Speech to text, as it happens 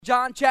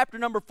John chapter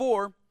number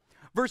 4,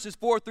 verses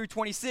 4 through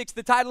 26.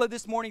 The title of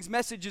this morning's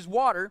message is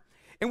Water.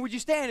 And would you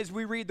stand as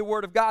we read the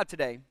Word of God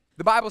today?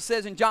 The Bible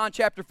says in John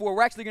chapter 4,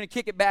 we're actually going to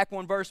kick it back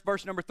one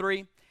verse number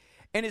 3.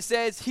 And it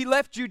says, He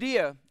left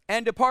Judea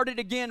and departed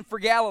again for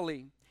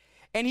Galilee.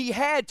 And he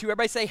had to,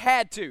 everybody say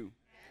had to.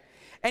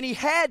 And he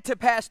had to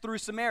pass through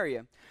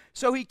Samaria.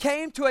 So he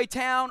came to a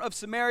town of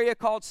Samaria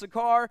called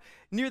Sychar,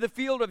 near the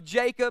field of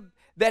Jacob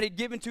that had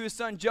given to his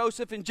son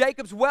Joseph. And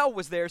Jacob's well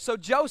was there. So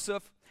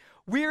Jesus,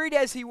 wearied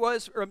as he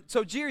was from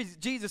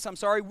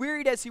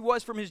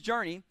his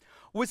journey,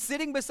 was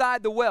sitting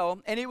beside the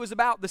well, and it was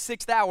about the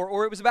 6th hour,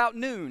 or it was about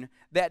noon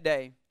that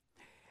day.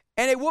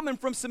 And a woman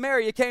from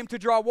Samaria came to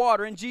draw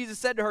water, and Jesus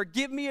said to her,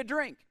 Give me a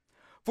drink.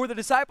 For the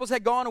disciples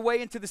had gone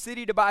away into the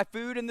city to buy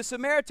food, and the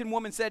Samaritan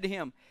woman said to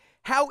him,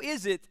 How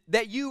is it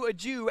that you, a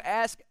Jew,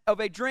 ask of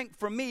a drink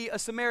from me, a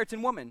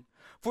Samaritan woman?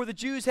 For the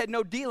Jews had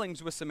no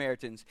dealings with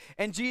Samaritans.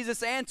 And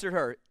Jesus answered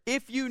her,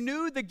 If you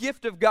knew the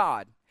gift of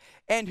God,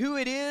 and who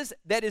it is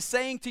that is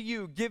saying to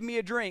you, Give me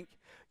a drink,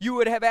 you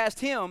would have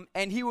asked him,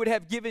 and he would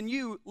have given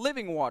you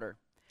living water.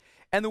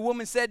 And the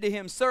woman said to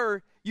him,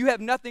 Sir, you have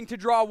nothing to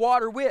draw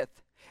water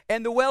with,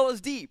 and the well is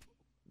deep.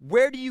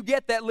 Where do you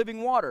get that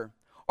living water?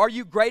 Are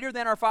you greater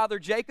than our father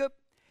Jacob?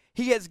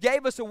 He has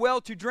gave us a well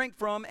to drink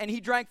from, and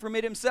he drank from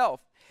it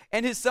himself.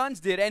 And his sons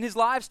did, and his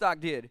livestock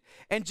did.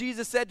 And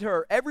Jesus said to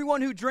her,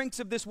 Everyone who drinks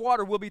of this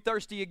water will be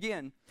thirsty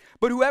again.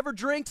 But whoever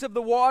drinks of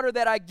the water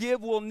that I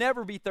give will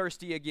never be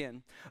thirsty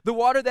again. The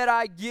water that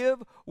I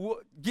give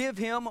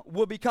him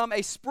will become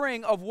a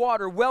spring of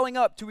water welling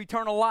up to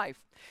eternal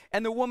life.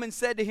 And the woman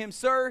said to him,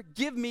 Sir,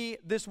 give me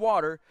this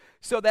water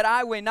so that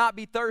I may not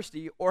be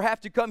thirsty or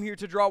have to come here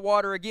to draw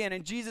water again.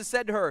 And Jesus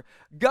said to her,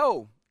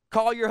 Go,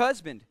 call your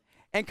husband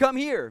and come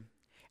here.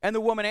 And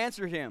the woman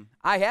answered him,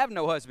 I have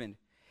no husband.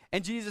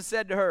 And Jesus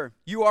said to her,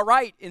 You are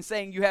right in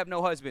saying you have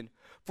no husband,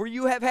 for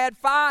you have had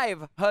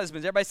 5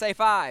 husbands. Everybody say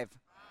 5.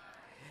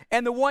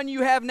 And the one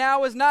you have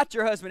now is not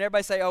your husband.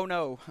 Everybody say, oh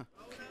no.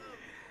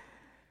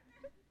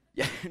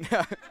 Yeah,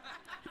 no.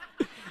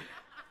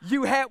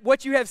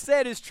 What you have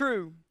said is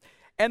true.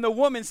 And the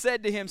woman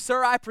said to him,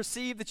 Sir, I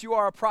perceive that you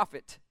are a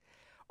prophet.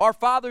 Our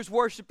fathers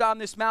worshipped on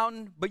this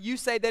mountain, but you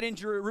say that in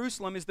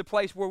Jerusalem is the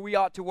place where we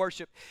ought to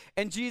worship.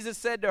 And Jesus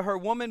said to her,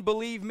 Woman,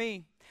 believe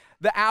me,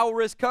 the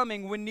hour is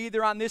coming when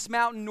neither on this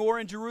mountain nor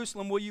in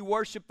Jerusalem will you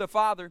worship the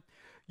Father.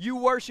 You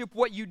worship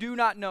what you do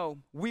not know.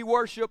 We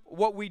worship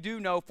what we do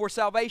know, for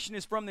salvation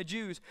is from the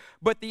Jews.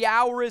 But the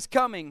hour is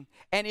coming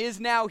and is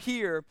now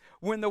here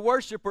when the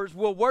worshipers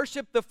will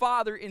worship the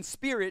Father in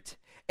spirit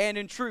and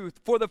in truth.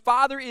 For the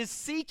Father is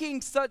seeking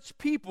such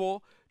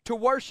people to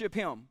worship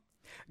him.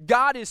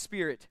 God is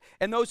spirit,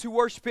 and those who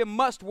worship him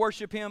must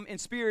worship him in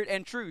spirit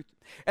and truth.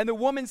 And the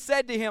woman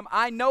said to him,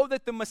 I know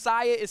that the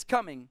Messiah is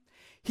coming,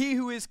 he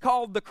who is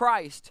called the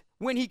Christ.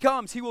 When he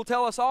comes, he will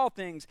tell us all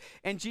things.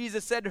 And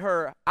Jesus said to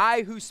her,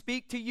 I who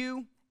speak to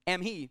you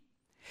am he.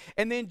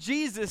 And then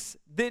just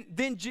then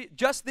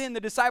the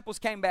disciples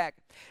came back,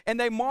 and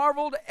they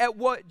marveled at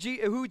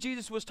who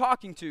Jesus was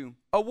talking to,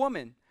 a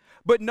woman.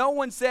 But no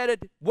one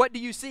said, What do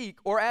you seek?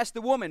 Or asked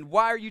the woman,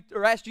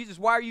 asked Jesus,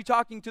 why are you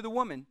talking to the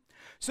woman?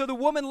 So the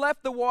woman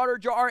left the water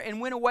jar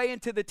and went away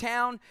into the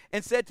town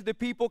and said to the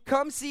people,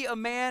 Come see a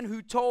man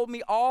who told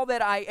me all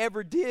that I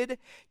ever did.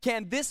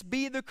 Can this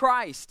be the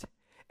Christ?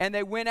 And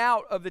they went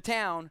out of the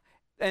town,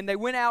 and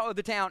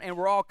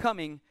were all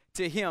coming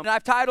to him. And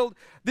I've titled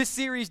this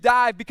series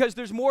Dive because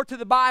there's more to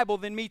the Bible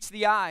than meets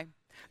the eye.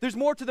 There's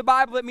more to the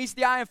Bible that meets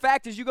the eye. In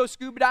fact, as you go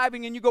scuba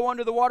diving and you go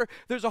under the water,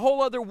 there's a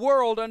whole other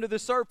world under the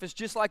surface,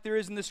 just like there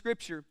is in the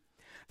Scripture.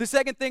 The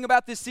second thing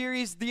about this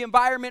series, the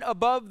environment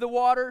above the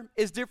water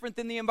is different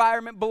than the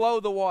environment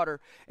below the water.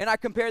 And I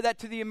compare that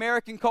to the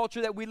American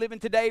culture that we live in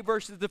today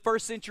versus the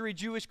first century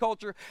Jewish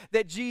culture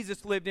that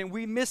Jesus lived in.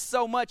 We miss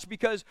so much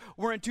because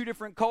we're in 2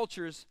 different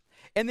cultures.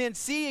 And then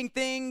seeing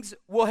things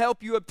will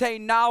help you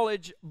obtain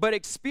knowledge, but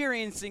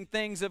experiencing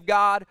things of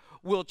God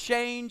will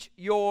change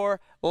your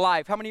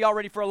life. How many of y'all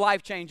ready for a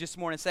life change this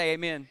morning? Say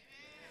amen.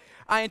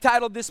 I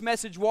entitled this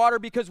message Water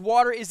because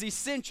water is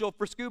essential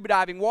for scuba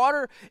diving.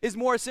 Water is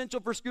more essential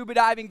for scuba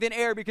diving than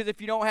air, because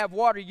if you don't have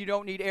water, you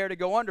don't need air to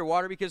go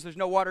underwater because there's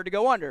no water to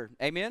go under.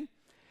 Amen?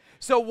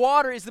 So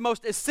water is the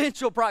most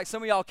essential product.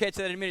 Some of y'all catch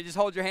that in a minute. Just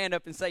hold your hand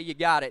up and say you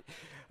got it.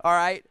 All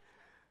right?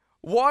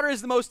 Water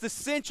is the most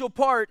essential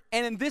part,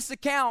 and in this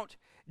account,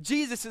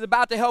 Jesus is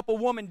about to help a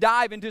woman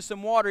dive into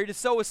some water. It is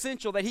so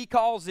essential that he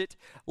calls it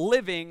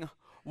living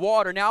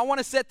water. Now, I want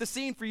to set the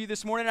scene for you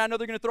this morning. I know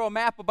they're going to throw a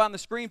map up on the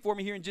screen for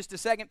me here in just a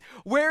second.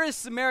 Where is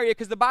Samaria?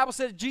 Because the Bible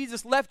says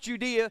Jesus left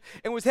Judea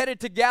and was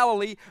headed to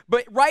Galilee.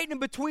 But right in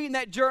between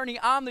that journey,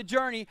 on the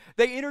journey,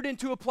 they entered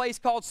into a place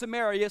called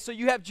Samaria. So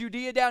you have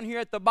Judea down here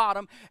at the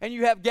bottom, and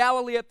you have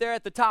Galilee up there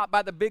at the top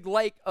by the big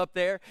lake up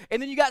there.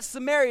 And then you got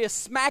Samaria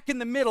smack in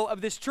the middle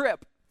of this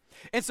trip.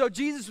 And so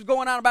Jesus was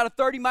going on about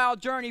a 30-mile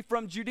journey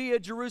from Judea,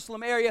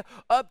 Jerusalem area,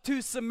 up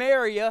to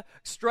Samaria,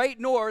 straight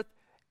north.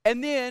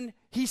 And then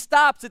he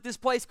stops at this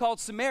place called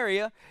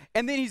Samaria,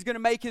 and then he's going to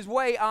make his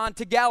way on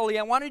to Galilee.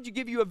 I wanted to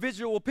give you a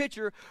visual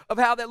picture of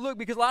how that looked,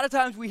 because a lot of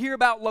times we hear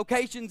about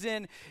locations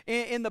in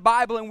the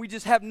Bible, and we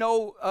just have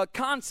no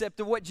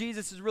concept of what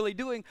Jesus is really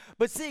doing.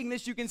 But seeing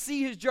this, you can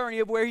see his journey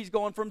of where he's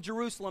going from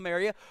Jerusalem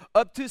area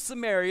up to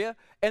Samaria,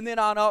 and then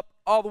on up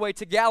all the way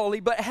to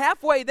Galilee. But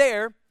halfway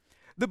there,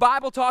 the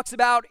Bible talks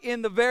about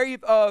in the very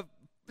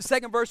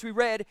second verse we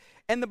read,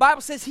 and the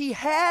Bible says he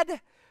had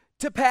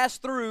to pass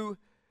through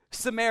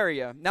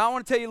Samaria. Now I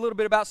want to tell you a little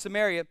bit about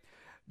Samaria.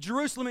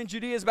 Jerusalem and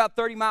Judea is about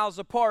 30 miles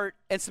apart,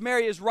 and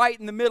Samaria is right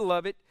in the middle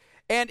of it.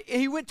 And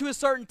he went to a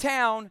certain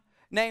town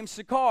named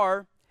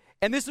Sychar,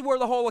 and this is where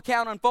the whole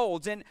account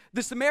unfolds. And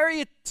the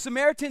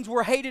Samaritans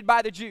were hated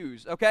by the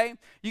Jews, okay?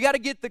 You got to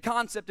get the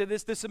concept of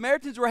this. The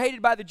Samaritans were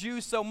hated by the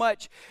Jews so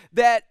much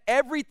that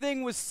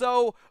everything was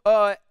so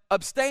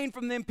abstain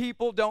from them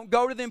people, don't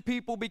go to them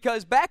people,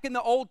 because back in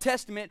the Old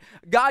Testament,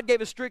 God gave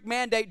a strict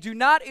mandate, do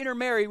not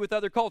intermarry with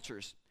other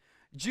cultures.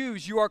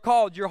 Jews, you are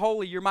called, you're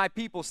holy, you're my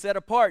people, set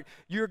apart.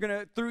 You're going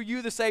to, through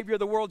you, the Savior of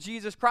the world,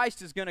 Jesus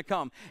Christ, is going to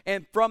come.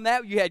 And from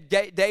that, you had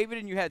David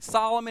and you had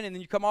Solomon, and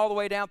then you come all the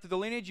way down through the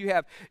lineage, you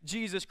have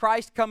Jesus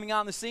Christ coming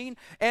on the scene.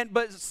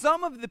 But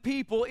some of the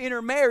people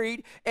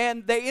intermarried,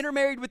 and they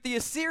intermarried with the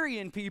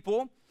Assyrian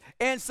people,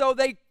 and so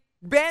they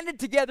banded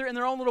together in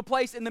their own little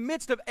place in the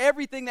midst of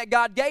everything that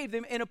God gave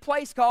them in a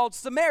place called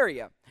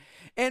Samaria.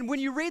 And when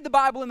you read the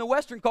Bible in the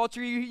Western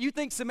culture, you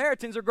think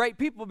Samaritans are great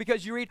people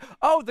because you read,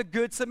 oh, the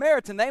Good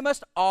Samaritan. They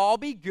must all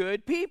be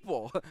good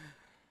people.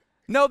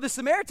 No, the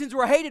Samaritans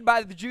were hated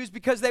by the Jews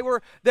because they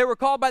were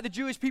called by the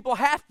Jewish people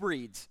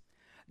half-breeds.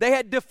 They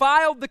had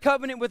defiled the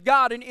covenant with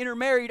God and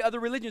intermarried other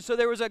religions, so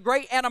there was a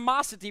great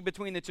animosity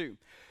between the two.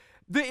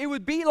 It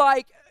would be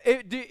like,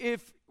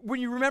 if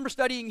when you remember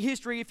studying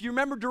history, if you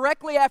remember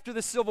directly after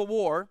the Civil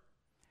War,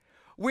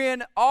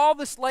 when all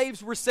the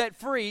slaves were set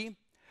free,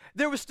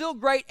 there was still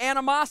great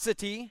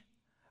animosity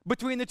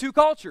between the two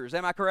cultures.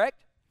 Am I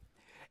correct?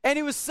 And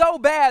it was so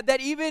bad that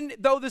even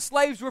though the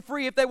slaves were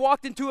free, if they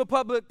walked into a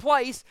public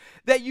place,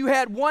 that you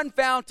had one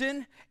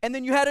fountain and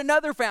then you had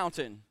another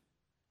fountain.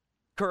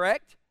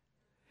 Correct?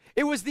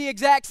 It was the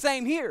exact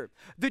same here.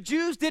 The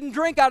Jews didn't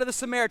drink out of the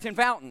Samaritan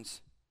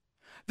fountains.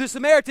 The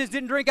Samaritans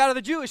didn't drink out of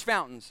the Jewish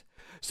fountains.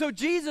 So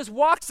Jesus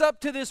walks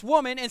up to this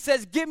woman and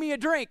says, give me a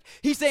drink.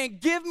 He's saying,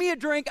 give me a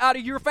drink out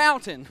of your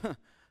fountain.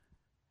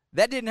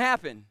 That didn't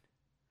happen.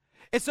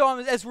 And so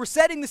as we're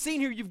setting the scene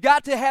here, you've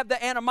got to have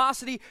the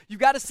animosity. You've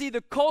got to see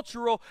the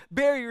cultural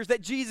barriers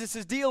that Jesus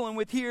is dealing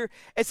with here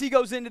as he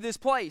goes into this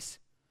place.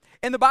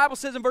 And the Bible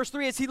says in verse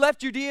 3, as he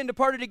left Judea and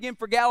departed again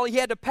for Galilee, he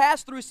had to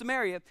pass through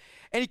Samaria,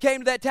 and he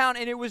came to that town,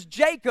 and it was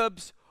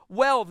Jacob's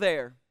well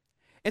there.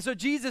 And so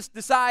Jesus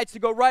decides to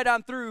go right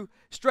on through,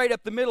 straight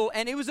up the middle,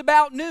 and it was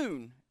about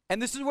noon.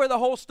 And this is where the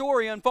whole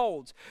story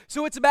unfolds.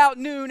 So it's about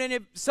noon, and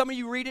if some of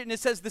you read it and it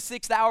says the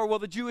 6th hour, well,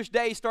 the Jewish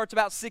day starts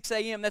about 6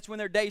 a.m. That's when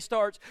their day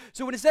starts.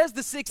 So when it says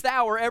the 6th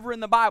hour ever in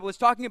the Bible, it's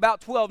talking about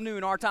 12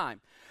 noon our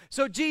time.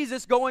 So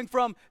Jesus going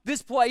from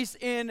this place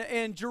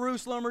in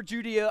Jerusalem or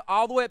Judea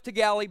all the way up to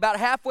Galilee, about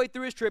halfway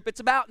through his trip, it's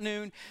about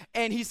noon,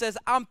 and he says,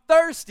 I'm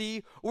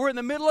thirsty. We're in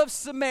the middle of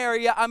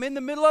Samaria. I'm in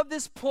the middle of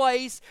this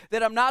place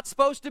that I'm not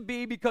supposed to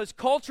be because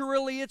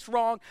culturally it's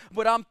wrong,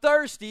 but I'm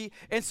thirsty,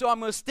 and so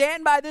I'm going to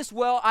stand by this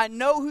well. I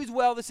know whose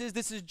well this is.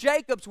 This is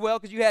Jacob's well,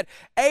 because you had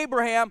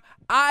Abraham,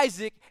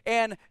 Isaac,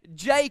 and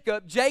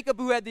Jacob. Jacob,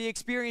 who had the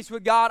experience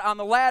with God on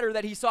the ladder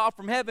that he saw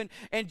from heaven,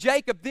 and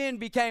Jacob then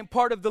became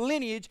part of the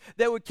lineage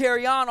that would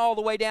carry on all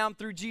the way down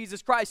through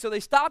Jesus Christ. So they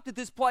stopped at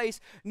this place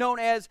known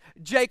as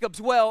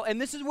Jacob's well,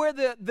 and this is where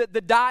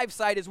the dive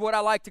site is, what I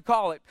like to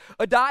call it.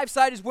 A dive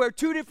site is where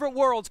two different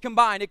worlds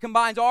combine. It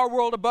combines our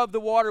world above the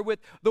water with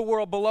the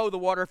world below the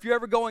water. If you're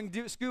ever going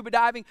scuba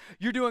diving,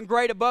 you're doing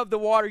great above the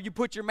water. You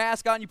put your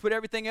mask on, you put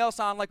everything else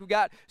on, like we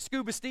got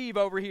Scuba Steve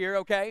over here,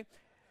 okay?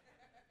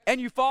 And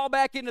you fall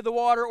back into the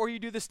water, or you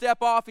do the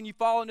step off and you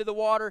fall into the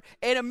water,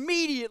 and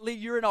immediately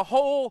you're in a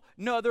whole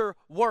nother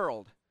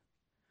world.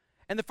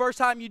 And the first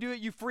time you do it,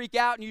 you freak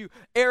out and you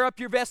air up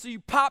your vessel, you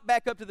pop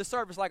back up to the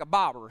surface like a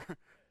bobber.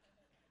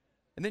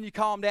 And then you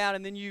calm down,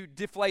 and then you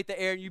deflate the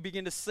air and you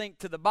begin to sink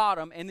to the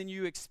bottom, and then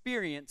you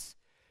experience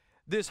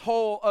this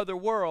whole other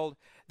world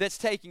that's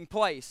taking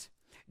place.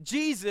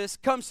 Jesus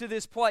comes to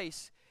this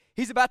place.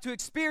 He's about to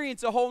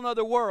experience a whole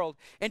other world.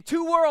 And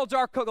two worlds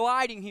are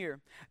colliding here.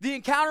 The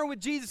encounter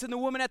with Jesus and the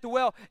woman at the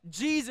well,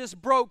 Jesus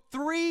broke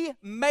 3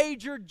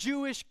 major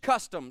Jewish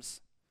customs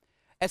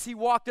as he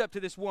walked up to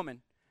this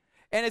woman.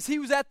 And as he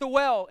was at the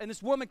well and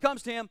this woman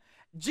comes to him,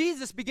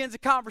 Jesus begins a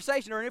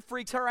conversation, and it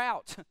freaks her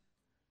out.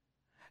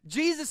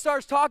 Jesus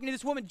starts talking to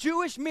this woman.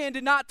 Jewish men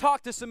did not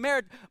talk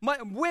to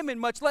women,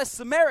 much less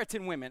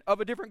Samaritan women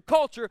of a different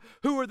culture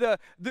who were the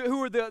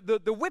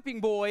whipping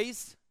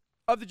boys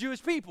of the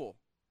Jewish people.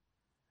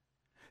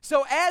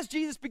 So as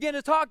Jesus began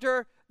to talk to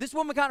her, this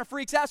woman kind of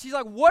freaks out. She's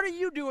like, what are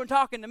you doing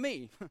talking to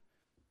me?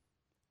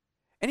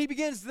 And he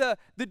begins the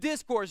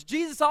discourse.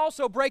 Jesus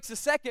also breaks a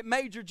second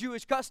major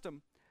Jewish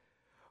custom.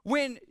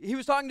 When he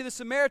was talking to the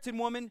Samaritan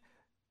woman,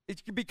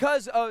 It's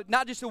because of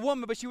not just a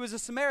woman, but she was a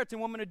Samaritan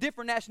woman, a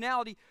different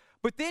nationality.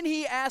 But then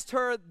he asked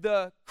her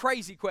the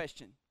crazy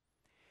question.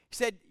 He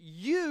said,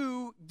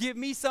 you give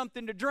me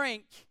something to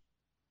drink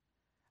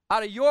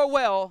out of your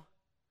well.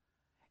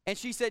 And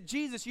she said,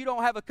 Jesus, you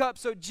don't have a cup.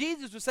 So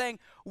Jesus was saying,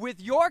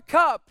 with your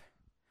cup,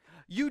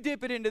 you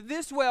dip it into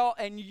this well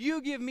and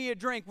you give me a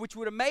drink, which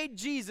would have made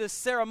Jesus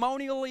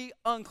ceremonially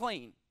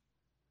unclean.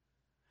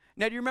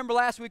 Now, do you remember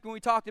last week when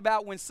we talked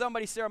about when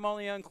somebody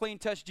ceremonially unclean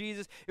touched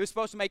Jesus, it was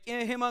supposed to make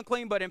him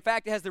unclean, but in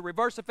fact, it has the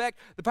reverse effect.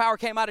 The power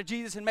came out of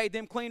Jesus and made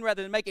them clean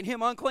rather than making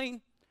him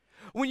unclean.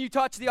 When you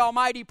touch the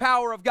almighty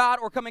power of God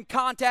or come in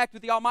contact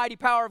with the almighty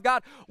power of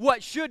God,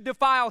 what should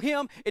defile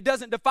him, it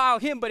doesn't defile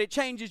him, but it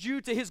changes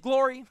you to his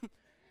glory.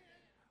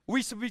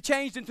 We should be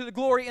changed into the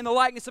glory and the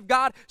likeness of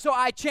God. So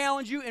I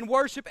challenge you in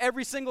worship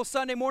every single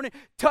Sunday morning,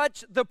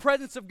 touch the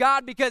presence of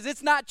God, because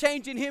it's not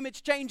changing him,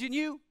 it's changing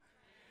you.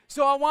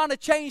 So I want a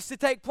change to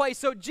take place.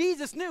 So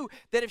Jesus knew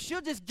that if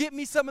she'll just get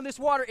me some of this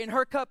water in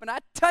her cup and I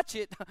touch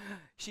it,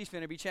 she's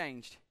finna be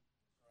changed.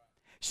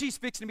 She's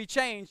fixing to be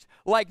changed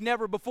like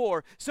never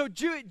before. So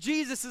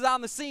Jesus is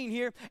on the scene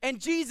here,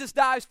 and Jesus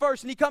dives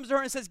first, and he comes to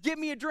her and says, give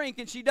me a drink,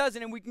 and she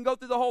doesn't, and we can go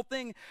through the whole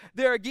thing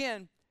there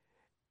again.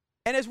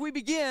 And as we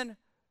begin,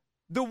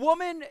 the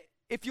woman,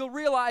 if you'll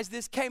realize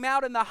this, came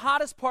out in the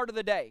hottest part of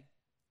the day.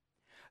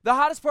 The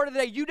hottest part of the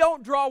day. You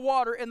don't draw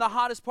water in the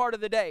hottest part of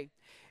the day.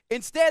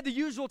 Instead, the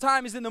usual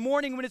time is in the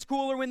morning when it's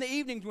cool or in the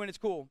evening when it's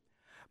cool.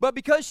 But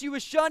because she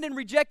was shunned and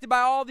rejected by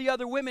all the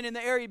other women in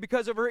the area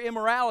because of her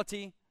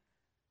immorality,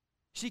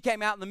 she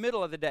came out in the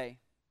middle of the day.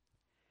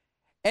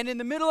 And in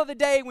the middle of the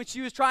day, when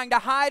she was trying to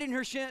hide in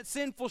her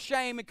sinful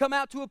shame and come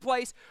out to a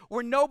place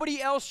where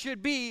nobody else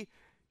should be,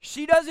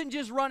 she doesn't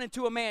just run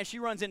into a man, she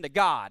runs into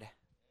God.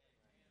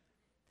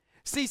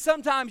 See,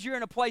 sometimes you're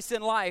in a place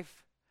in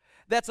life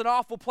that's an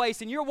awful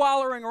place, and you're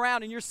wallowing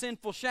around in your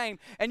sinful shame,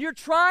 and you're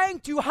trying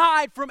to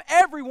hide from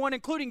everyone,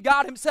 including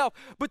God himself,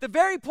 but the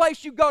very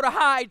place you go to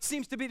hide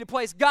seems to be the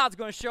place God's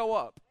going to show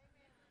up.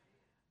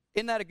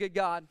 Isn't that a good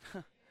God?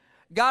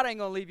 God ain't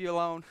going to leave you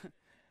alone.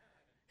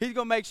 He's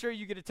going to make sure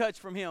you get a touch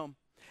from him.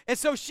 And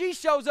so she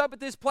shows up at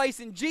this place,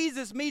 and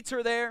Jesus meets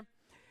her there,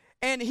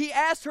 and he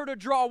asked her to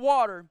draw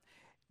water.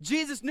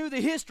 Jesus knew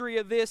the history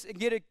of this, and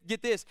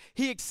get this.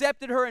 He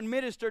accepted her and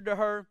ministered to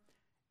her,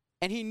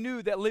 and he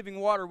knew that living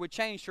water would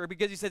change her,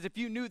 because he says, if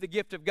you knew the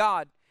gift of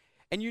God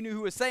and you knew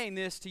who was saying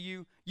this to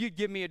you, you'd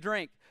give me a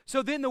drink.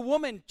 So then the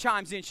woman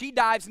chimes in. She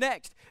dives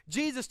next.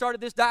 Jesus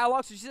started this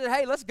dialogue, so she said,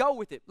 hey, let's go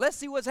with it. Let's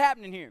see what's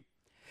happening here.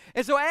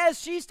 And so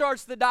as she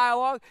starts the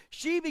dialogue,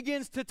 she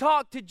begins to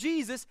talk to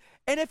Jesus.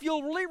 And if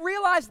you'll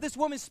realize this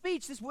woman's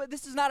speech,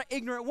 this is not an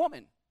ignorant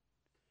woman.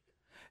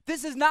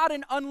 This is not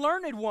an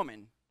unlearned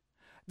woman.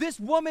 This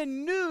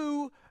woman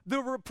knew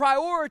the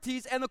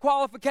priorities and the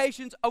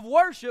qualifications of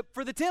worship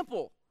for the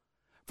temple,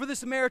 for the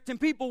Samaritan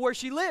people where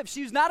she lived.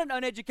 She was not an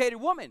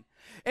uneducated woman.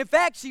 In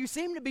fact, she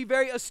seemed to be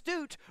very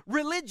astute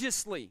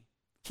religiously.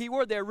 Key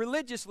word there,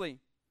 religiously.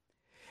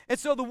 And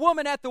so the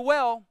woman at the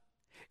well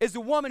is the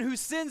woman whose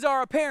sins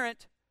are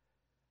apparent,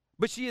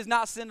 but she is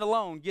not sinned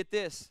alone. Get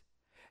this.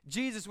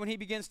 Jesus, when he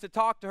begins to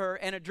talk to her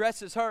and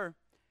addresses her,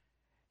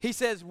 he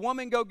says,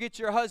 woman, go get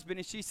your husband.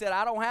 And she said,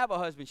 I don't have a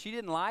husband. She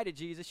didn't lie to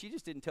Jesus. She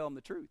just didn't tell him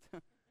the truth.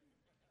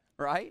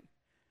 Right?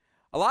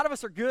 A lot of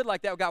us are good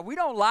like that with God. We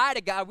don't lie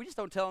to God. We just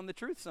don't tell him the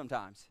truth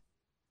sometimes.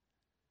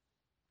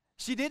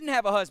 She didn't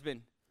have a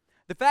husband.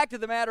 The fact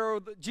of the matter,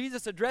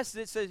 Jesus addresses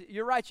it, says,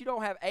 you're right, you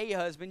don't have a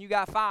husband. You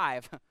got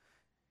 5.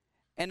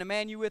 And the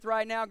man you with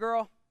right now,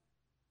 girl,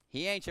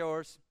 he ain't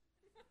yours.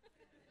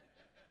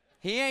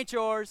 He ain't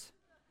yours.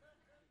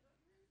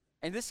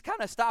 And this kind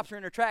of stops her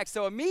in her tracks.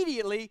 So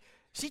immediately,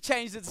 she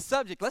changes the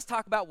subject. Let's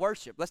talk about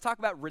worship. Let's talk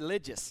about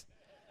religious.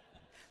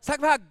 Let's talk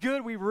about how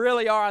good we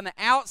really are on the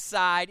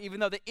outside, even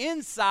though the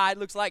inside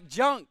looks like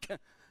junk.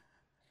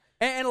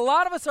 And a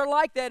lot of us are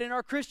like that in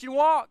our Christian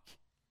walk.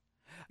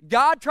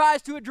 God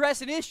tries to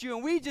address an issue,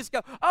 and we just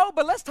go, oh,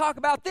 but let's talk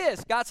about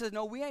this. God says,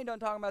 no, we ain't done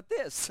talking about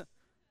this.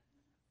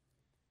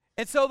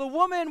 And so the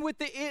woman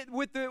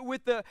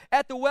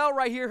at the well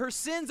right here, her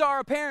sins are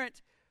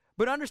apparent,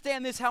 but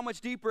understand this, how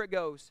much deeper it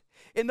goes.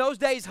 In those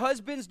days,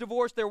 husbands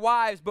divorced their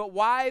wives, but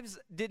wives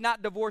did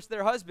not divorce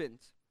their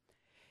husbands.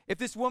 If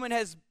this woman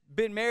has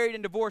been married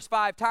and divorced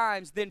 5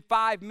 times, then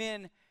 5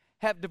 men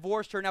have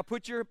divorced her. Now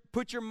put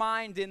your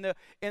mind in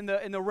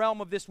the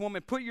realm of this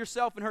woman. Put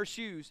yourself in her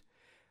shoes.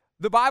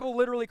 The Bible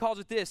literally calls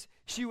it this: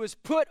 she was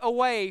put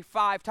away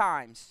 5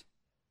 times.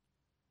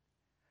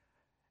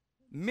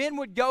 Men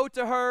would go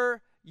to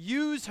her,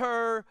 use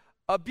her,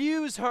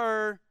 abuse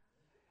her,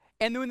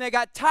 and when they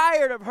got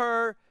tired of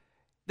her,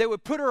 they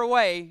would put her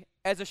away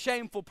as a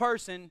shameful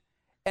person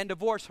and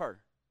divorce her.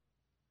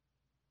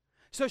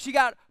 So she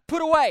got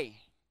put away.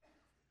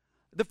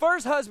 The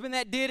first husband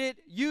that did it,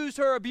 used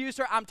her, abused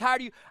her, I'm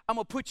tired of you, I'm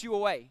going to put you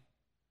away.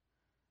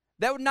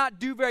 That would not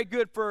do very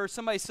good for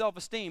somebody's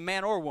self-esteem,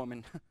 man or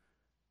woman.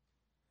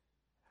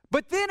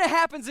 But then it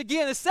happens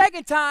again. The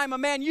second time a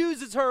man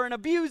uses her and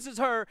abuses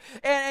her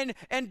and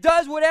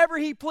does whatever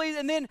he pleases,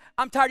 and then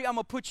I'm tired of you, I'm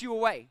going to put you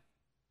away.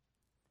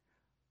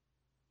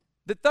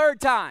 The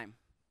third time,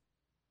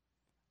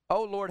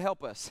 oh, Lord,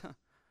 help us.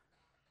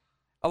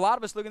 A lot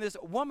of us look at this,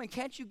 woman,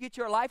 can't you get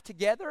your life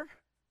together?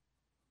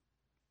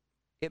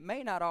 It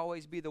may not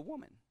always be the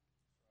woman.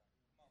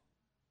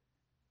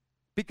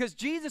 Because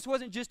Jesus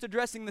wasn't just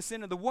addressing the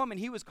sin of the woman,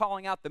 he was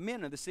calling out the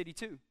men of the city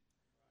too.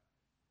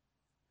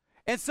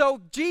 And so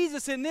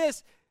Jesus in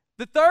this,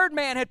 the third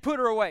man had put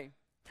her away.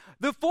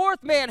 The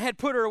fourth man had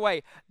put her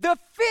away. The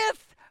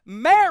fifth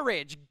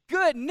marriage,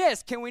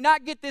 goodness, can we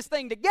not get this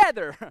thing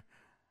together?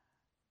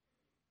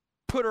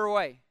 Put her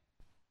away.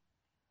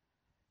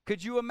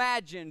 Could you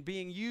imagine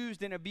being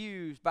used and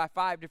abused by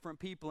 5 different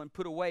people and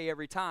put away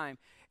every time?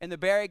 And the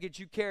baggage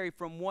you carry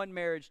from one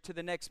marriage to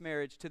the next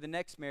marriage, to the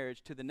next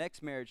marriage, to the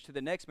next marriage, to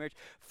the next marriage.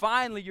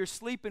 Finally, you're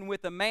sleeping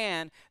with a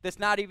man that's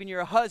not even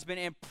your husband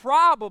and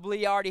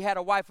probably already had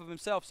a wife of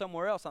himself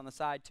somewhere else on the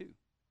side too.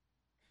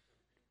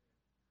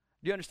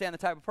 Do you understand the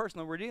type of person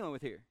that we're dealing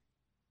with here?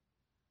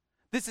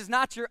 This is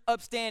not your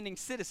upstanding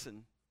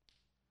citizen.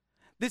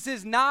 This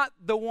is not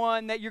the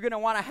one that you're going to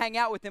want to hang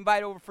out with,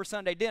 invite over for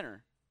Sunday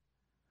dinner.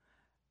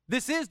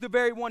 This is the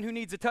very one who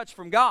needs a touch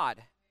from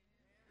God.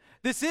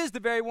 This is the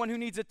very one who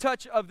needs a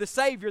touch of the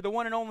Savior, the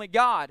one and only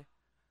God.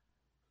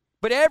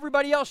 But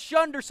everybody else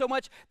shunned her so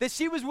much that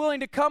she was willing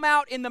to come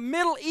out in the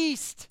Middle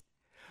East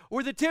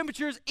where the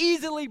temperatures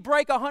easily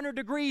break 100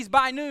 degrees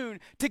by noon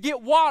to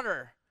get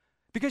water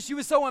because she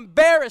was so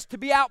embarrassed to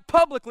be out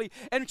publicly,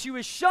 and she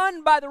was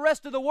shunned by the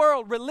rest of the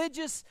world,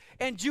 religious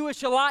and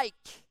Jewish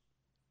alike.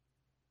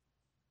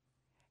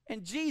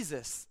 And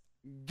Jesus,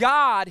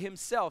 God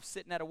himself,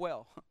 sitting at a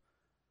well,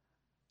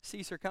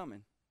 sees her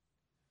coming.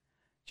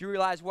 Do you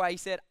realize why he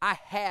said, I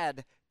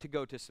had to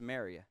go to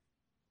Samaria?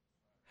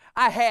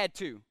 I had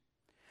to.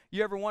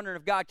 You ever wonder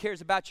if God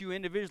cares about you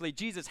individually?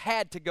 Jesus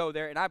had to go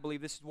there, and I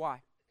believe this is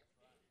why.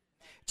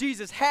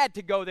 Jesus had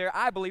to go there.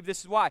 I believe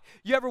this is why.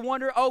 You ever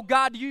wonder, oh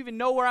God, do you even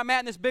know where I'm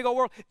at in this big old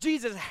world?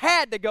 Jesus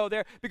had to go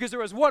there because there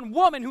was one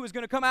woman who was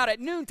going to come out at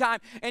noontime,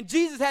 and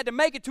Jesus had to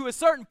make it to a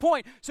certain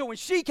point so when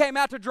she came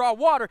out to draw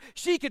water,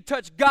 she could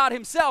touch God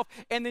himself,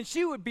 and then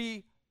she would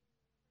be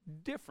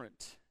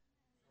different.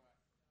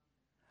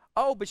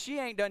 Oh, but she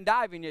ain't done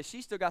diving yet.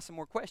 She still got some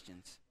more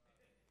questions.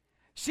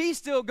 She's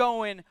still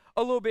going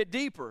a little bit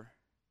deeper.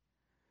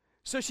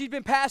 So she's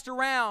been passed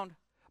around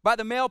by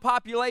the male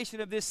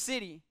population of this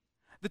city,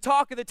 the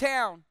talk of the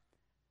town.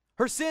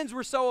 Her sins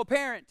were so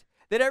apparent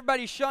that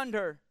everybody shunned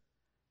her.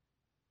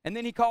 And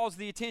then he calls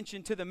the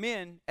attention to the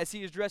men as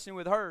he is dressing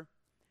with her.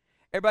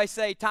 Everybody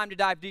say, time to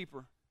dive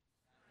deeper.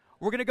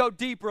 We're going to go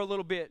deeper a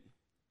little bit.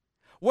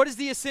 What is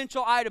the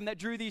essential item that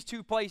drew these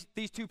two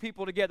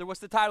people together? What's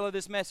the title of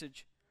this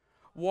message?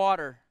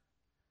 Water.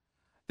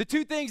 The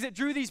two things that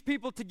drew these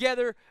people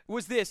together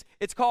was this.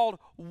 It's called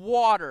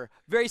water.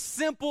 Very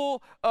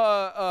simple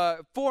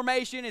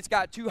formation. It's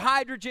got 2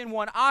 hydrogen,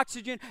 1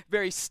 oxygen.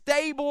 Very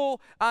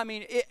stable. I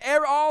mean,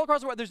 all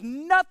across the world. There's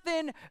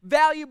nothing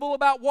valuable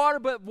about water,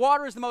 but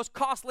water is the most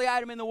costly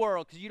item in the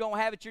world because you don't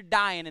have it, you're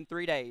dying in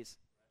 3 days.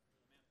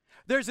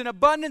 There's an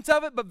abundance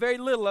of it, but very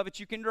little of it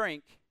you can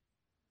drink.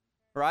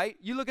 Right?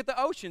 You look at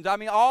the oceans. I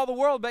mean, all the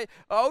world,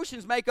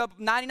 oceans make up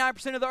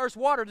 99% of the earth's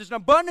water. There's an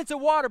abundance of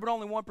water, but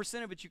only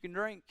 1% of it you can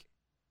drink.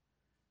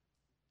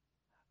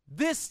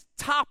 This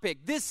topic,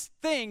 this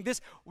thing, this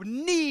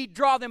need,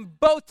 draw them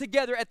both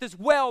together at this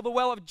well, the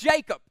well of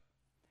Jacob.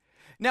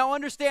 Now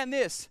understand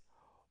this.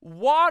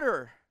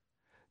 Water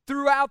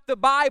throughout the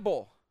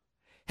Bible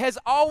has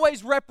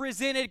always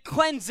represented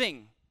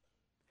cleansing.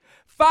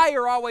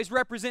 Fire always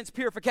represents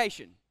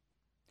purification.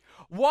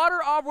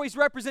 Water always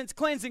represents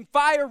cleansing.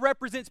 Fire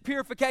represents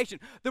purification.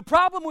 The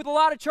problem with a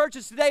lot of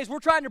churches today is we're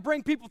trying to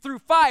bring people through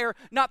fire,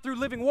 not through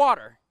living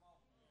water.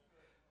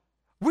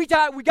 We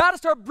got to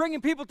start bringing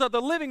people to the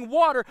living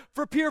water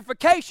for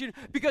purification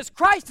because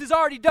Christ has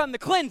already done the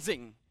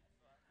cleansing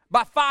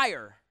by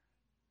fire.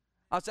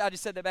 I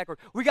just said that backward.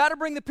 We got to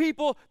bring the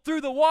people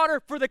through the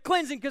water for the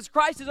cleansing because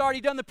Christ has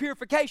already done the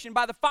purification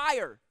by the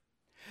fire.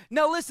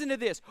 Now listen to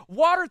this.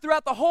 Water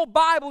throughout the whole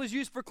Bible is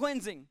used for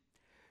cleansing.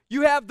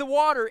 You have the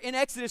water in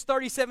Exodus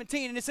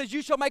 30:17, and it says,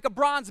 you shall make a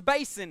bronze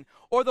basin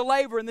or the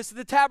laver, and this is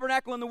the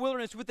tabernacle in the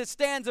wilderness with the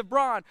stands of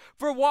bronze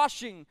for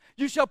washing.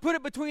 You shall put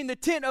it between the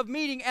tent of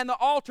meeting and the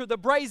altar, the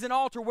brazen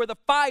altar where the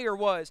fire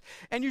was,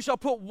 and you shall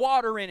put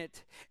water in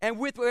it, and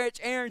with which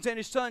Aaron and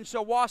his sons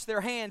shall wash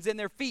their hands and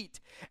their feet.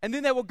 And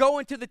then they will go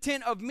into the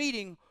tent of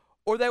meeting,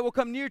 or they will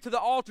come near to the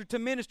altar to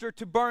minister,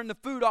 to burn the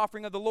food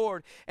offering of the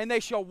Lord, and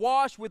they shall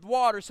wash with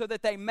water so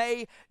that they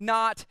may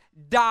not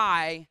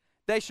die.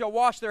 They shall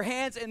wash their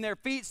hands and their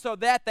feet so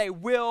that they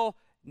will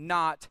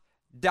not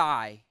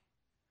die.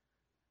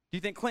 Do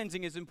you think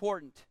cleansing is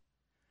important?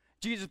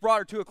 Jesus brought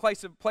her to a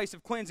place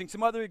of cleansing.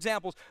 Some other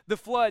examples, the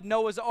flood,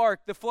 Noah's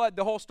ark, the flood,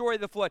 the whole story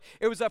of the flood.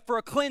 It was for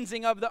a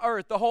cleansing of the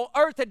earth. The whole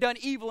earth had done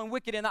evil and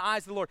wicked in the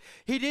eyes of the Lord.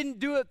 He didn't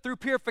do it through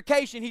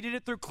purification. He did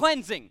it through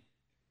cleansing.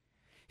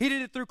 He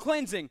did it through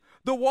cleansing.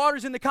 The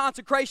waters in the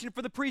consecration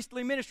for the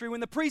priestly ministry. When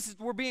the priests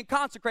were being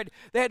consecrated,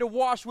 they had to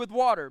wash with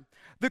water.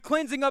 The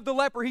cleansing of the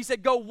leper, he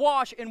said, go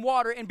wash in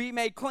water and be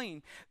made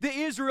clean. The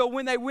Israel,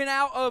 when they went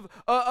out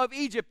of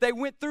Egypt, they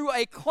went through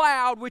a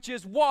cloud, which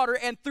is water,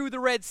 and through the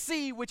Red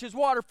Sea, which is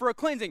water, for a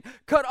cleansing.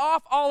 Cut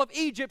off all of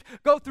Egypt,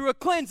 go through a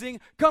cleansing,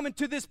 come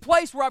into this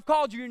place where I've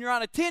called you, and you're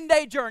on a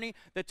 10-day journey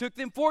that took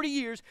them 40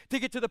 years to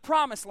get to the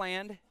promised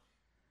land.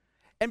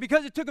 And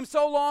because it took them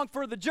so long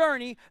for the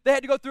journey, they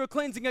had to go through a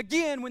cleansing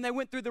again when they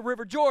went through the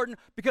River Jordan,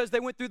 because they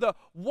went through the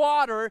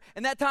water,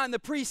 and that time the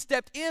priest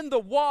stepped in the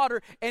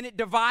water and it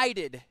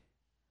divided.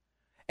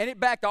 And it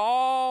backed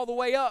all the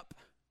way up.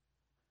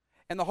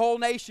 And the whole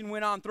nation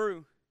went on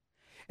through.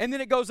 And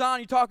then it goes on,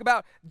 you talk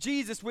about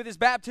Jesus with his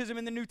baptism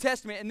in the New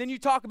Testament. And then you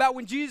talk about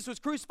when Jesus was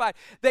crucified,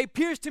 they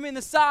pierced him in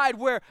the side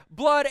where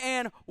blood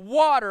and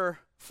water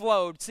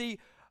flowed. See,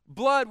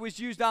 blood was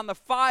used on the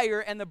fire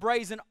and the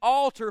brazen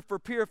altar for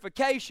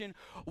purification.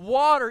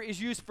 Water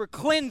is used for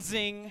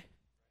cleansing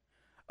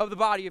of the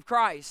body of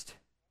Christ.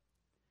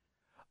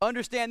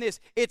 Understand this.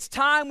 It's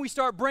time we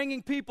start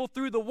bringing people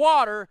through the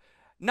water,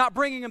 not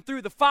bringing them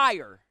through the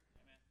fire.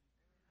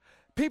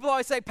 People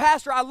always say,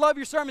 Pastor, I love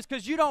your sermons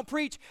because you don't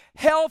preach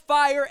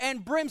hellfire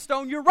and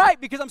brimstone. You're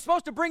right, because I'm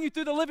supposed to bring you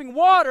through the living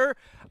water.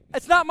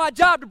 It's not my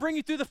job to bring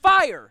you through the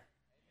fire.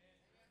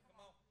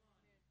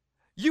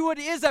 You would,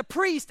 as a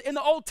priest in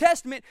the Old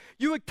Testament,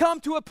 you would come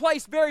to a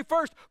place very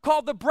first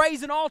called the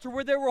brazen altar,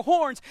 where there were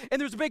horns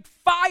and there's a big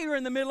fire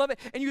in the middle of it,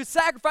 and you would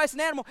sacrifice an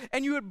animal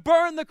and you would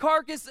burn the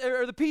carcass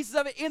or the pieces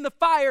of it in the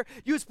fire.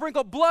 You would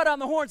sprinkle blood on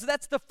the horns.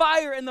 That's the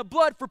fire and the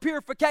blood for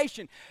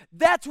purification.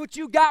 That's what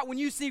you got when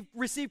you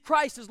received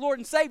Christ as Lord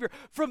and Savior.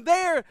 From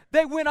there,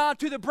 they went on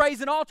to the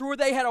brazen altar where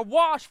they had a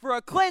wash for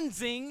a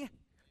cleansing.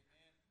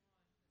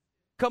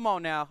 Come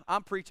on now,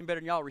 I'm preaching better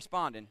than y'all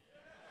responding.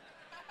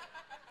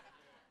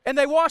 And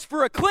they washed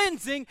for a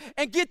cleansing,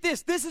 and get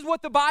this is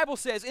what the Bible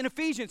says in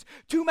Ephesians,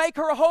 to make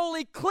her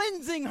holy,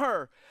 cleansing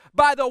her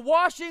by the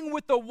washing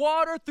with the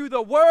water through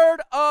the word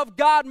of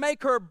God,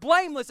 make her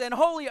blameless and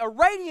holy, a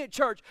radiant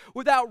church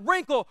without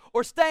wrinkle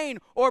or stain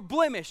or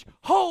blemish,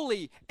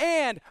 holy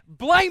and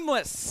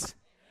blameless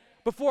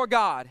before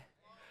God.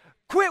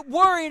 Quit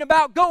worrying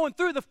about going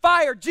through the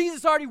fire.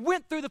 Jesus already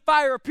went through the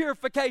fire of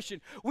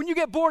purification. When you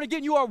get born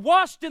again, you are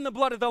washed in the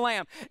blood of the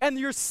Lamb. And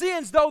your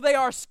sins, though they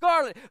are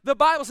scarlet, the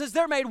Bible says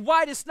they're made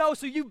white as snow.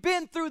 So you've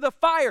been through the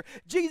fire.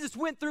 Jesus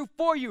went through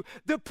for you.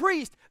 The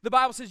priest, the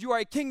Bible says you are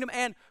a kingdom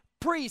and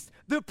priest.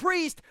 The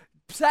priest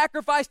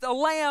sacrificed a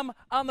lamb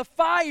on the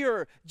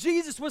fire.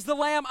 Jesus was the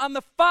lamb on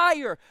the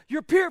fire.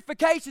 Your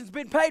purification's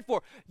been paid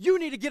for. You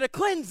need to get a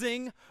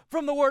cleansing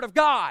from the Word of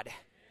God.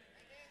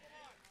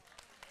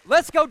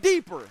 Let's go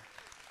deeper.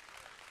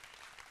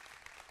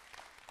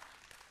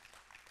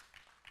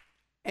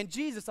 And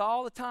Jesus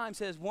all the time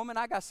says, woman,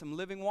 I got some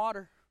living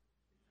water.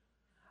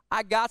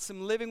 I got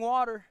some living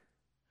water.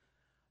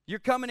 You're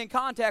coming in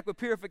contact with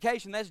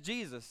purification. That's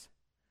Jesus.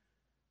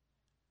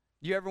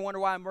 You ever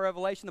wonder why in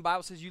Revelation the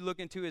Bible says you look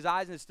into his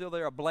eyes and it's still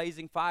there a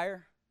blazing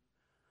fire?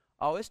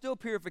 Oh, it's still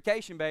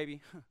purification,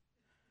 baby.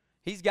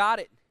 He's got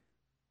it.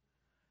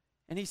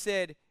 And he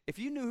said, if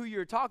you knew who you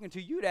were talking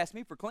to, you'd ask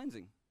me for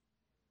cleansing.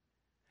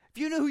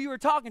 If you knew who you were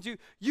talking to,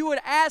 you would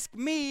ask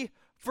me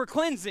for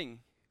cleansing.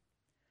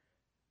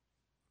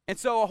 And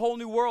so a whole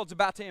new world's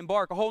about to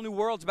embark. A whole new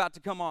world's about to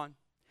come on.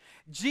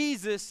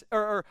 Jesus,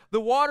 or the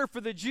water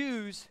for the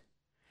Jews,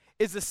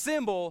 is a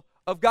symbol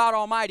of God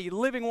Almighty,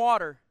 living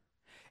water.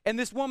 And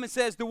the woman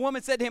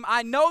said to him,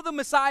 I know the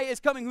Messiah is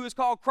coming, who is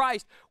called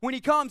Christ. When he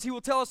comes, he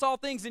will tell us all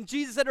things. And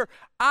Jesus said to her,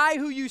 I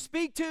who you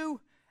speak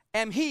to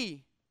am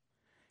he.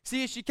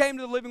 See, as she came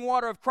to the living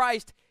water of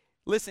Christ,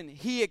 listen,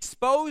 he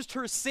exposed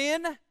her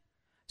sin.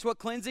 That's what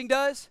cleansing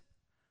does.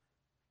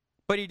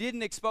 But he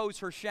didn't expose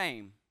her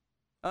shame.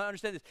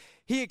 Understand this.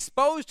 He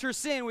exposed her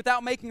sin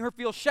without making her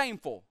feel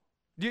shameful.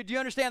 Do you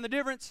understand the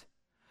difference?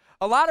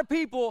 A lot of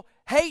people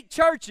hate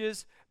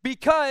churches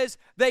because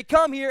they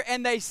come here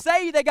and they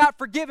say they got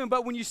forgiven,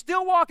 but when you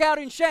still walk out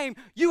in shame,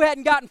 you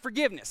hadn't gotten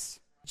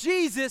forgiveness.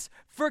 Jesus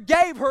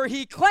forgave her.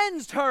 He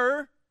cleansed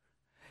her.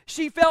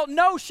 She felt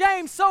no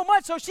shame, so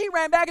much so she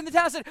ran back in the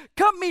town and said,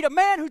 come meet a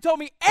man who told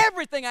me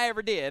everything I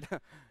ever did.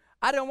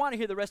 I don't want to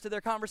hear the rest of their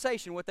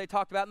conversation, what they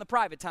talked about in the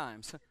private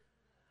times.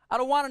 I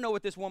don't want to know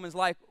what this woman's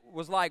life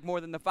was like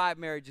more than the 5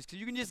 marriages, because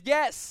you can just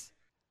guess.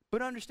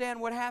 But understand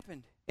what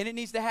happened. And it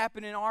needs to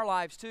happen in our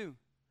lives too.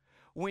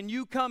 When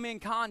you come in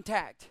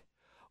contact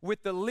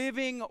with the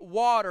living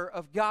water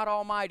of God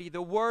Almighty,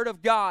 the Word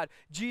of God,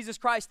 Jesus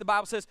Christ, the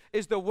Bible says,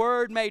 is the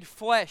Word made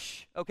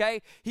flesh,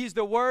 okay? He's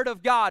the Word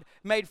of God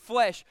made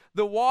flesh.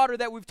 The water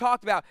that we've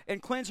talked about,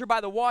 and cleanse her by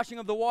the washing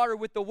of the water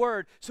with the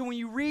Word. So when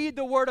you read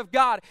the Word of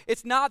God,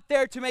 it's not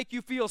there to make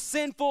you feel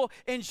sinful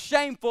and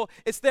shameful.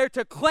 It's there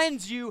to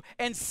cleanse you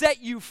and set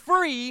you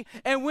free.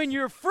 And when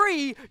you're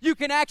free, you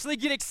can actually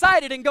get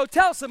excited and go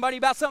tell somebody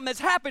about something that's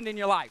happened in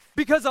your life.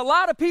 Because a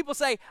lot of people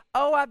say,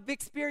 oh, I've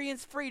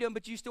experienced freedom,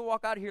 but you still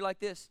walk out of here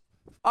like this.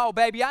 Oh,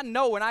 baby, I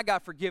know when I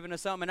got forgiven of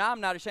something, and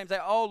I'm not ashamed to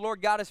say, oh,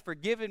 Lord God has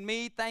forgiven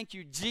me. Thank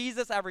you,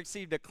 Jesus. I've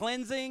received a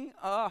cleansing.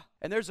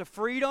 And there's a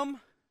freedom.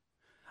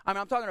 I mean,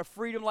 I'm talking a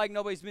freedom like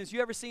nobody's business.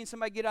 You ever seen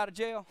somebody get out of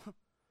jail?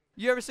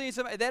 You ever seen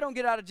somebody? They don't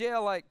get out of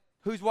jail like,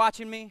 who's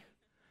watching me?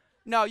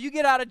 No, you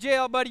get out of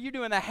jail, buddy, you're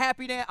doing the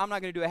happy dance. I'm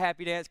not going to do a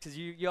happy dance because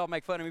y'all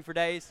make fun of me for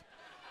days.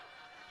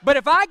 But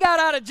if I got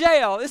out of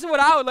jail, this is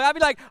what I would look. I'd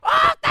be like,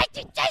 oh, thank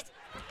you, Jesus.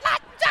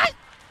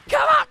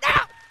 Come on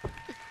now.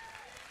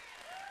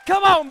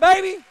 Come on,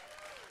 baby.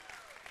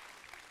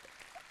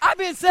 I've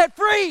been set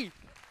free.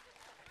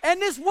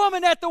 And this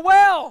woman at the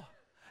well,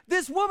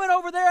 this woman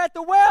over there at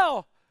the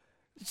well,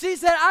 she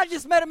said, I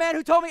just met a man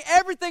who told me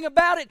everything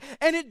about it,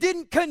 and it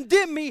didn't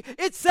condemn me.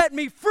 It set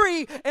me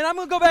free, and I'm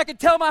going to go back and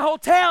tell my whole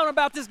town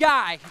about this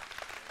guy.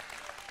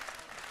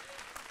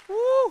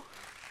 Woo.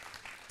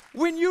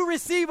 When you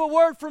receive a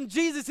word from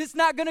Jesus, it's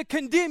not going to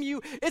condemn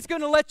you. It's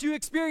going to let you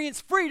experience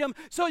freedom,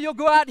 so you'll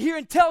go out here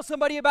and tell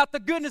somebody about the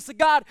goodness of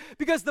God,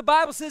 because the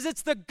Bible says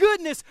it's the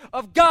goodness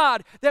of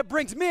God that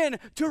brings men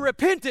to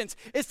repentance.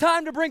 It's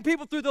time to bring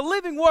people through the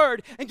living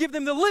word and give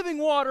them the living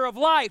water of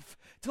life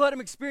to let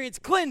them experience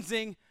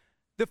cleansing.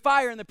 The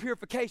fire and the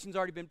purification's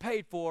already been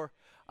paid for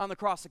on the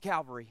cross of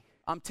Calvary.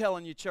 I'm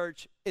telling you,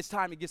 church, it's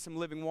time to get some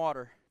living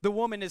water. The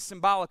woman is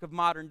symbolic of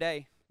modern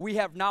day. We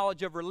have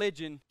knowledge of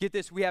religion. Get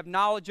this, we have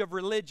knowledge of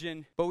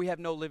religion, but we have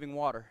no living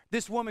water.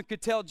 This woman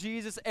could tell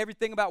Jesus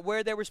everything about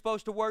where they were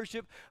supposed to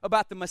worship,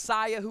 about the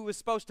Messiah who was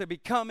supposed to be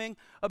coming,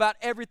 about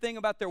everything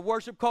about their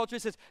worship culture.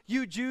 It says,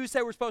 you Jews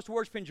say we're supposed to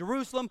worship in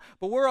Jerusalem,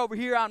 but we're over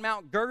here on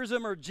Mount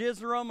Gerizim or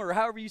Jizram or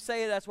however you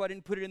say it. That's why I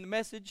didn't put it in the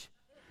message.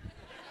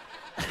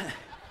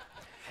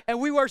 And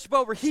we worship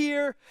over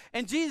here.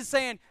 And Jesus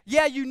saying,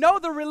 yeah, you know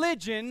the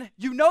religion,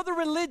 you know the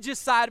religious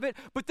side of it,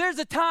 but there's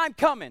a time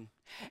coming.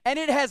 And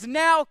it has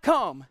now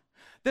come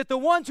that the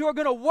ones who are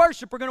going to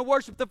worship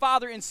the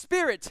Father in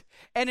spirit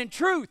and in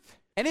truth.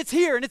 And it's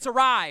here and it's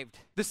arrived.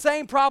 The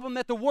same problem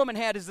that the woman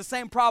had is the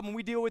same problem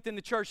we deal with in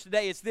the church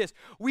today. It's this.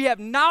 We have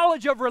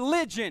knowledge of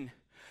religion,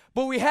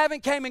 but we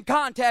haven't came in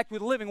contact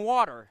with living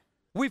water.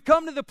 We've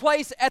come to the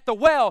place at the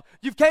well.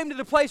 You've came to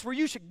the place where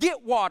you should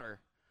get water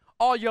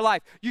all your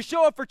life. You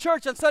show up for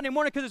church on Sunday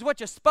morning because it's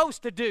what you're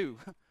supposed to do.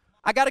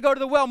 I got to go to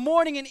the well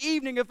morning and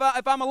evening if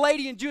I'm a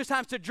lady in Jewish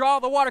times to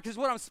draw the water because it's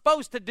what I'm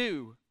supposed to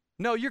do.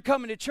 No, you're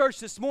coming to church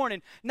this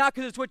morning not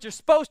because it's what you're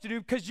supposed to do,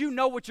 because you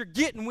know what you're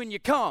getting when you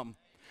come.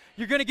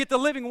 You're going to get the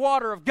living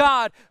water of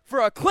God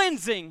for a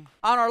cleansing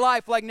on our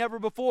life like never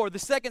before. The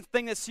second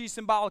thing that she's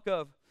symbolic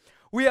of,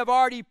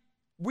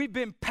 we've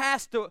been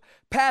passed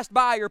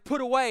by or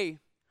put away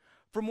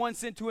from one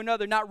sin to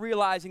another, not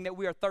realizing that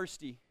we are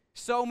thirsty.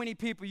 So many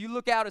people, you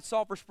look out at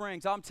Sulphur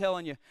Springs, I'm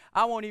telling you,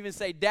 I won't even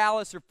say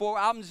Dallas or Fort,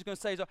 I'm just going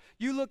to say,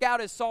 you look out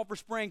at Sulphur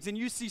Springs and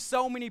you see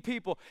so many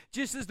people,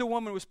 just as the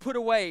woman was put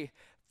away,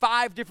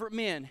 5 different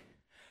men.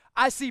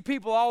 I see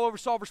people all over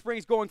Sulphur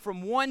Springs going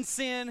from one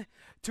sin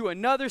to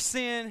another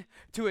sin,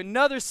 to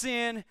another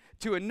sin,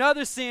 to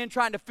another sin,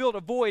 trying to fill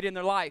the void in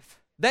their life.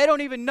 They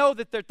don't even know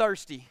that they're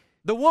thirsty.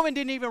 The woman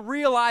didn't even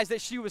realize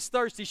that she was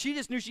thirsty. She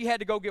just knew she had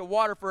to go get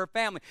water for her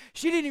family.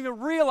 She didn't even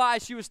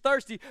realize she was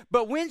thirsty,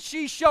 but when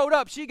she showed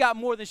up, she got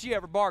more than she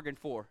ever bargained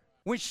for.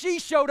 When she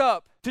showed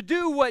up to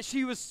do what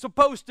she was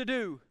supposed to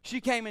do, she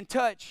came in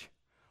touch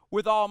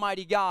with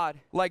Almighty God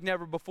like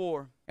never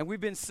before. And we've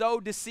been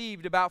so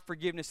deceived about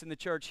forgiveness in the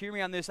church. Hear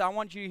me on this. I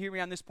want you to hear me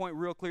on this point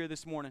real clear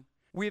this morning.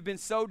 We have been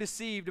so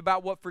deceived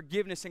about what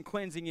forgiveness and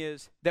cleansing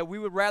is that we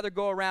would rather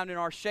go around in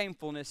our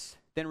shamefulness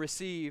than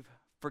receive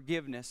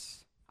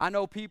forgiveness. I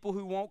know people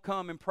who won't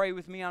come and pray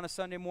with me on a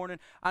Sunday morning.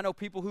 I know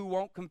people who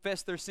won't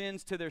confess their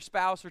sins to their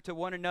spouse or to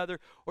one another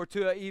or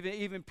to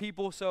even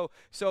people. So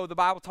the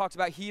Bible talks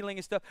about healing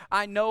and stuff.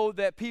 I know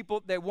that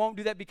people, they won't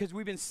do that because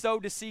we've been so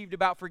deceived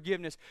about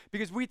forgiveness.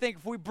 Because we think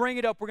if we bring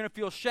it up, we're going to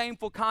feel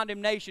shameful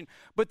condemnation.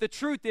 But the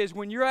truth is,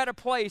 when you're at a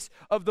place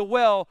of the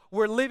well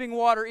where living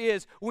water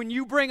is, when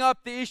you bring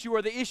up the issue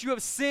or the issue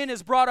of sin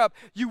is brought up,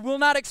 you will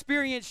not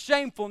experience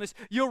shamefulness.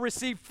 You'll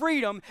receive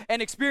freedom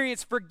and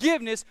experience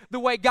forgiveness the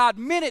way God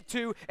meant it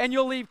to, and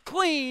you'll leave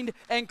cleaned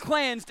and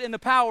cleansed in the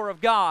power of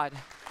God.